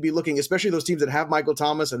absolutely be looking, especially those teams that have Michael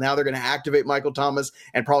Thomas, and now they're going to activate Michael Thomas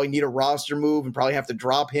and probably need a roster move and probably have to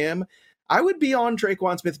drop him. I would be on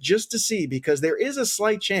Traquan Smith just to see, because there is a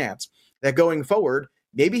slight chance that going forward,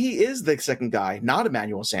 maybe he is the second guy, not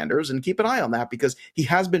Emmanuel Sanders, and keep an eye on that because he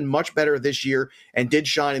has been much better this year and did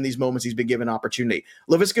shine in these moments he's been given opportunity.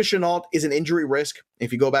 Laviska Shenault is an injury risk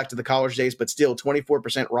if you go back to the college days, but still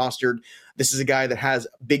 24% rostered. This is a guy that has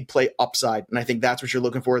big play upside, and I think that's what you're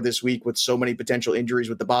looking for this week with so many potential injuries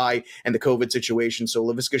with the bye and the COVID situation. So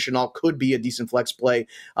Laviska Shenault could be a decent flex play,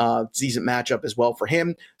 decent matchup as well for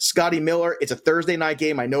him. Scotty Miller, it's a Thursday night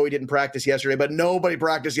game. I know he didn't practice yesterday, but nobody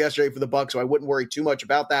practiced yesterday for the Bucs, so I wouldn't worry too much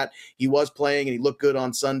about that. He was playing and he looked good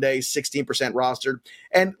on Sunday, 16% rostered.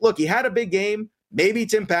 And look, he had a big game. Maybe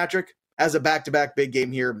Tim Patrick has a back-to-back big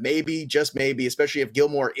game here. Maybe, just maybe, especially if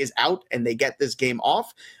Gilmore is out and they get this game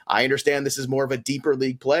off. I understand this is more of a deeper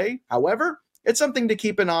league play. However, it's something to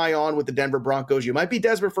keep an eye on with the Denver Broncos. You might be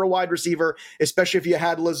desperate for a wide receiver, especially if you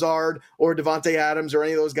had Lazard or Devontae Adams or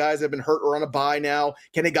any of those guys that have been hurt or on a bye now.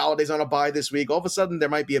 Kenny Galladay's on a bye this week. All of a sudden, there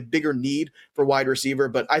might be a bigger need for wide receiver.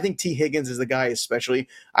 But I think T. Higgins is the guy especially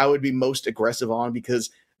I would be most aggressive on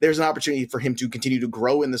because there's an opportunity for him to continue to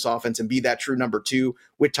grow in this offense and be that true number 2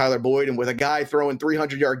 with Tyler Boyd. And with a guy throwing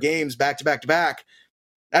 300-yard games back to back to back,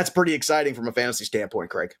 that's pretty exciting from a fantasy standpoint,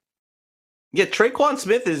 Craig. Yeah, Traquan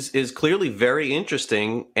Smith is clearly very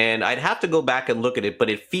interesting, and I'd have to go back and look at it, but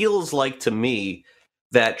it feels like to me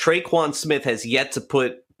that Traquan Smith has yet to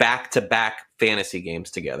put back-to-back fantasy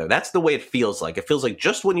games together. That's the way it feels like. It feels like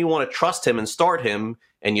just when you want to trust him and start him,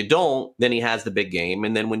 and you don't, then he has the big game,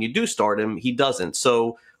 and then when you do start him, he doesn't.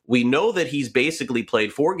 So we know that he's basically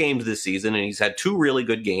played 4 games this season, and he's had 2 really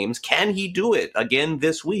good games. Can he do it again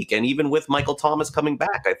this week? And even with Michael Thomas coming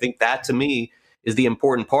back, I think that, to me, is the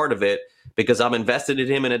important part of it, because I'm invested in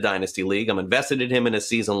him in a dynasty league. I'm invested in him in a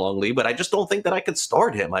season-long league, but I just don't think that I could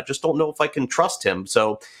start him. I just don't know if I can trust him.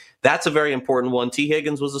 So that's a very important one. T.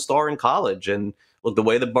 Higgins was a star in college, and look, the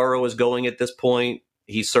way the Burrow is going at this point,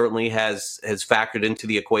 he certainly has factored into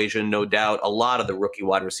the equation, no doubt. A lot of the rookie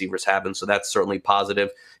wide receivers haven't, so that's certainly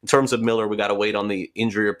positive. In terms of Miller, we got to wait on the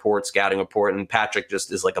injury report, scouting report, and Patrick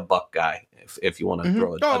just is like a buck guy, if you want to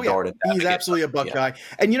throw a dart at that. He's absolutely a buck guy.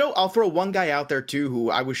 And, I'll throw one guy out there, too, who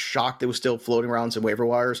I was shocked that was still floating around some waiver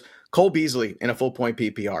wires. Cole Beasley in a full point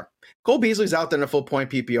PPR. Cole Beasley's out there in a full point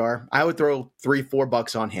PPR. I would throw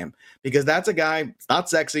 $3-4 on him because that's a guy, it's not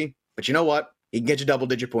sexy, but you know what? He can get you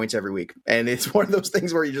double-digit points every week. And it's one of those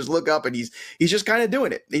things where you just look up and he's just kind of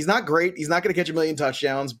doing it. He's not great. He's not going to catch a million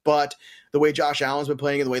touchdowns, but the way Josh Allen's been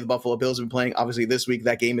playing and the way the Buffalo Bills have been playing, obviously this week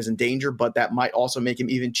that game is in danger, but that might also make him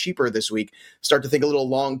even cheaper this week. Start to think a little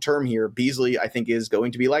long-term here. Beasley, I think, is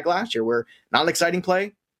going to be like last year, where not an exciting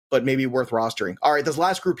play, but maybe worth rostering. All right, this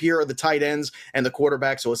last group here are the tight ends and the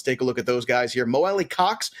quarterbacks, so let's take a look at those guys here. Mo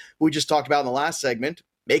Alley-Cox, who we just talked about in the last segment,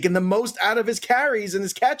 making the most out of his carries and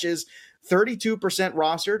his catches, 32%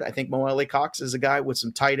 rostered. I think Mo Alley-Cox is a guy with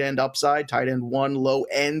some tight end upside, tight end one, low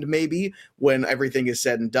end maybe, when everything is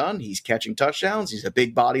said and done. He's catching touchdowns. He's a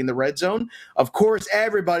big body in the red zone. Of course,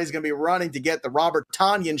 everybody's going to be running to get the Robert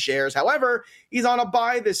Tonyan shares. However, he's on a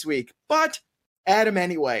bye this week, but add him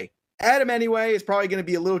anyway. Add him anyway. It's probably going to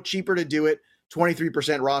be a little cheaper to do it. 23%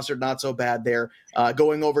 rostered, not so bad there.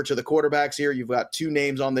 Going over to the quarterbacks here, you've got two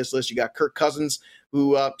names on this list. You got Kirk Cousins,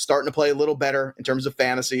 who starting to play a little better in terms of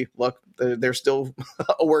fantasy. Look, they're still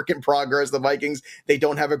a work in progress. The Vikings, they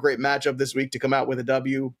don't have a great matchup this week to come out with a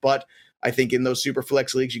W, but I think in those super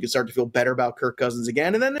flex leagues, you can start to feel better about Kirk Cousins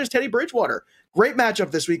again. And then there's Teddy Bridgewater. Great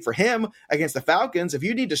matchup this week for him against the Falcons. If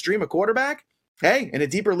you need to stream a quarterback, hey, in a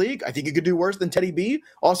deeper league, I think you could do worse than Teddy B.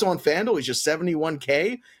 Also on FanDuel, he's just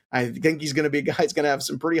 71K. I think he's going to be a guy who's going to have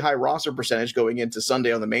some pretty high roster percentage going into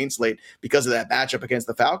Sunday on the main slate because of that matchup against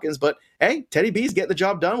the Falcons. But, hey, Teddy B's getting the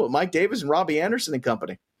job done with Mike Davis and Robbie Anderson and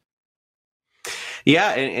company. Yeah,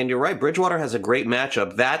 and you're right. Bridgewater has a great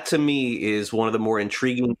matchup. That, to me, is one of the more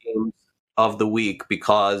intriguing games of the week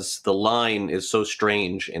because the line is so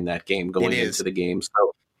strange in that game going into the game.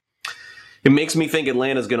 So it makes me think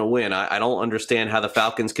Atlanta's going to win. I don't understand how the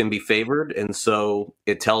Falcons can be favored, and so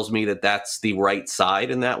it tells me that that's the right side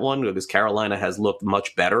in that one because Carolina has looked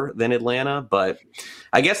much better than Atlanta. But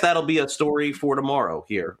I guess that'll be a story for tomorrow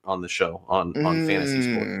here on the show on Fantasy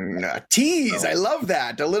Sports. Tease, so, I love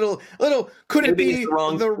that. A little. Could it be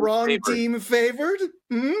the wrong team favored?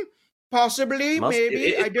 Possibly,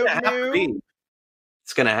 maybe. I don't know.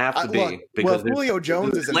 It's going to have to be because Julio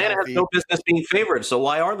Jones is Atlanta has no business being favored. So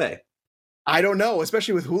why are they? I don't know,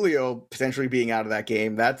 especially with Julio potentially being out of that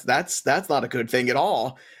game. That's not a good thing at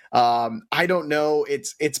all. I don't know.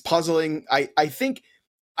 It's puzzling. I think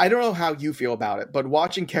I don't know how you feel about it, but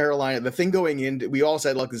watching Carolina, the thing going in, we all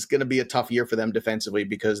said, look, it's going to be a tough year for them defensively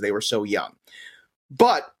because they were so young.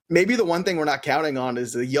 But maybe the one thing we're not counting on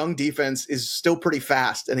is the young defense is still pretty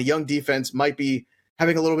fast, and a young defense might be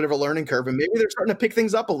having a little bit of a learning curve, and maybe they're starting to pick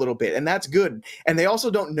things up a little bit, and that's good. And they also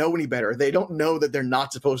don't know any better. They don't know that they're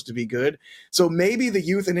not supposed to be good. So maybe the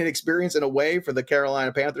youth and inexperience in a way for the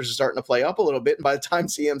Carolina Panthers is starting to play up a little bit. And by the time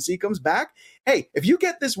CMC comes back, hey, if you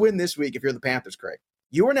get this win this week, if you're the Panthers, Craig,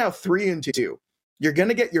 you are now 3-2. You're going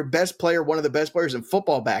to get your best player, one of the best players in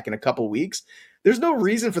football, back in a couple weeks. There's no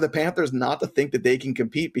reason for the Panthers not to think that they can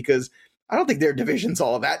compete because I don't think their division's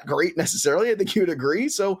all that great necessarily. I think you'd agree.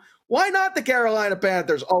 So why not the Carolina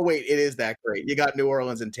Panthers? Oh, wait, it is that great. You got New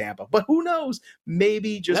Orleans and Tampa. But who knows?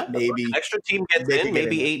 Maybe, maybe. Extra team gets in,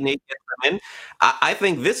 maybe 8-8 gets them in. I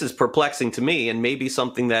think this is perplexing to me and maybe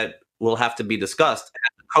something that will have to be discussed.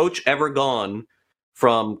 Has the coach ever gone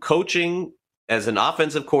from coaching as an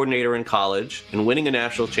offensive coordinator in college and winning a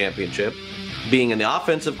national championship, being an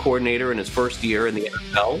offensive coordinator in his first year in the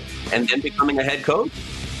NFL, and then becoming a head coach?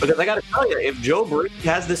 Because I got to tell you, if Joe Brady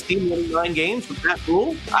has this team winning 9 games with that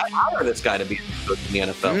rule, I'd hire this guy to be a coach in the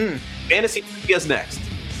NFL. Fantasy is next.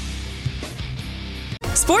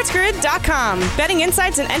 SportsGrid.com. Betting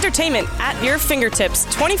insights and entertainment at your fingertips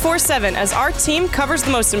 24/7 as our team covers the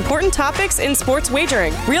most important topics in sports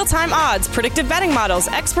wagering. Real-time odds, predictive betting models,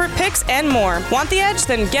 expert picks, and more. Want the edge?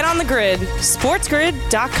 Then get on the grid.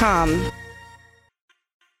 SportsGrid.com.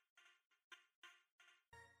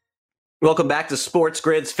 Welcome back to Sports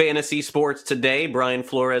Grid's Fantasy Sports Today. Brian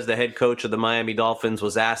Flores, the head coach of the Miami Dolphins,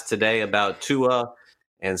 was asked today about Tua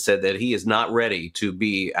and said that he is not ready to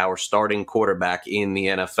be our starting quarterback in the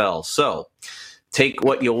NFL. So take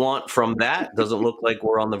what you want from that. Doesn't look like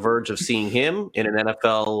we're on the verge of seeing him in an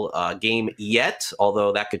NFL game yet,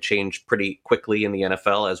 although that could change pretty quickly in the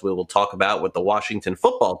NFL, as we will talk about with the Washington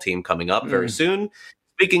football team coming up very soon.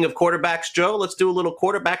 Speaking of quarterbacks, Joe, let's do a little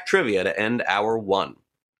quarterback trivia to end hour 1.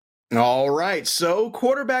 All right. So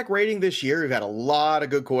quarterback rating this year, we've had a lot of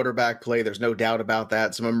good quarterback play. There's no doubt about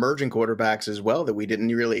that. Some emerging quarterbacks as well that we didn't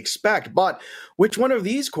really expect. But which one of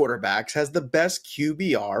these quarterbacks has the best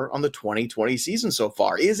QBR on the 2020 season so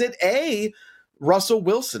far? Is it A, Russell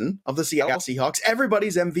Wilson of the Seattle Seahawks,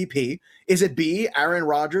 everybody's MVP? Is it B, Aaron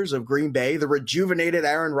Rodgers of Green Bay, the rejuvenated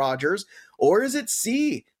Aaron Rodgers? Or is it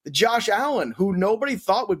C, Josh Allen, who nobody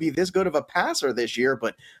thought would be this good of a passer this year,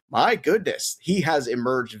 but my goodness, he has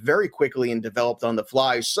emerged very quickly and developed on the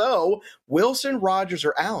fly. So, Wilson, Rodgers,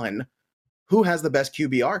 or Allen, who has the best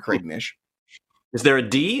QBR, Craig Mish? Is there a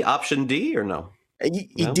D, option D, or no?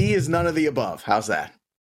 No? D is none of the above. How's that?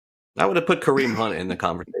 I would have put Kareem Hunt in the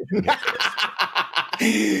conversation.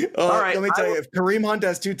 All right, let me tell you, if Kareem Hunt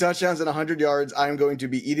has 2 touchdowns and 100 yards, I'm going to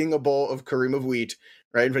be eating a bowl of Kareem of wheat.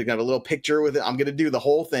 Right, we're gonna have a little picture with it. I'm gonna do the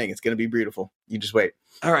whole thing. It's gonna be beautiful. You just wait.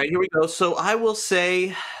 All right, here we go. So I will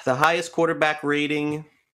say the highest quarterback rating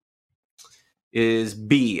is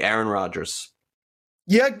B, Aaron Rodgers.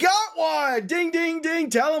 You got one! Ding, ding, ding.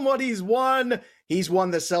 Tell him what he's won. He's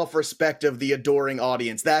won the self-respect of the adoring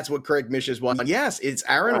audience. That's what Craig Mish has won. Yes, it's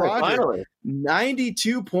Aaron Rodgers.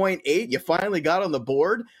 92.8. You finally got on the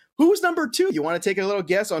board. Who's number 2? You want to take a little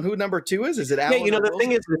guess on who number 2 is? Is it Allen? Yeah, the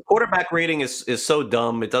thing is, the quarterback rating is so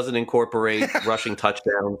dumb. It doesn't incorporate rushing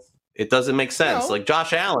touchdowns. It doesn't make sense. No. Like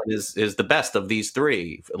Josh Allen is the best of these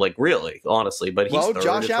 3. Like really, honestly. But he's third.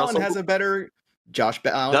 Josh Allen has a better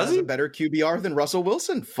QBR than Russell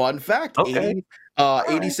Wilson. Fun fact. Okay.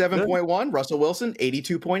 87.1. Russell Wilson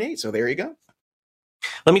 82.8. So there you go.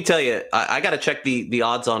 Let me tell you, I got to check the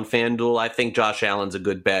odds on FanDuel. I think Josh Allen's a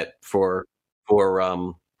good bet for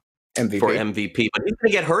MVP, but he's going to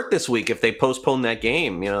get hurt this week if they postpone that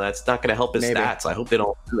game. That's not going to help his stats. I hope they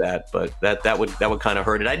don't do that, but that would kind of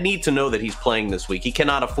hurt it. I need to know that he's playing this week. He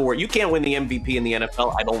cannot afford. You can't win the MVP in the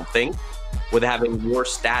NFL, I don't think, with having more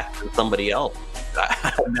stats than somebody else.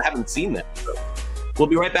 I haven't seen that. So we'll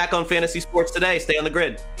be right back on Fantasy Sports Today. Stay on the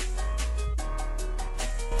grid.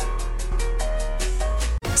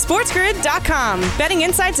 SportsGrid.com. Betting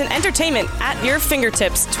insights and entertainment at your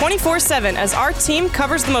fingertips 24/7 as our team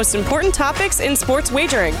covers the most important topics in sports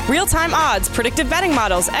wagering. Real-time odds, predictive betting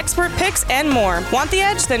models, expert picks, and more. Want the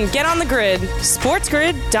edge? Then get on the grid.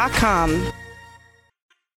 SportsGrid.com.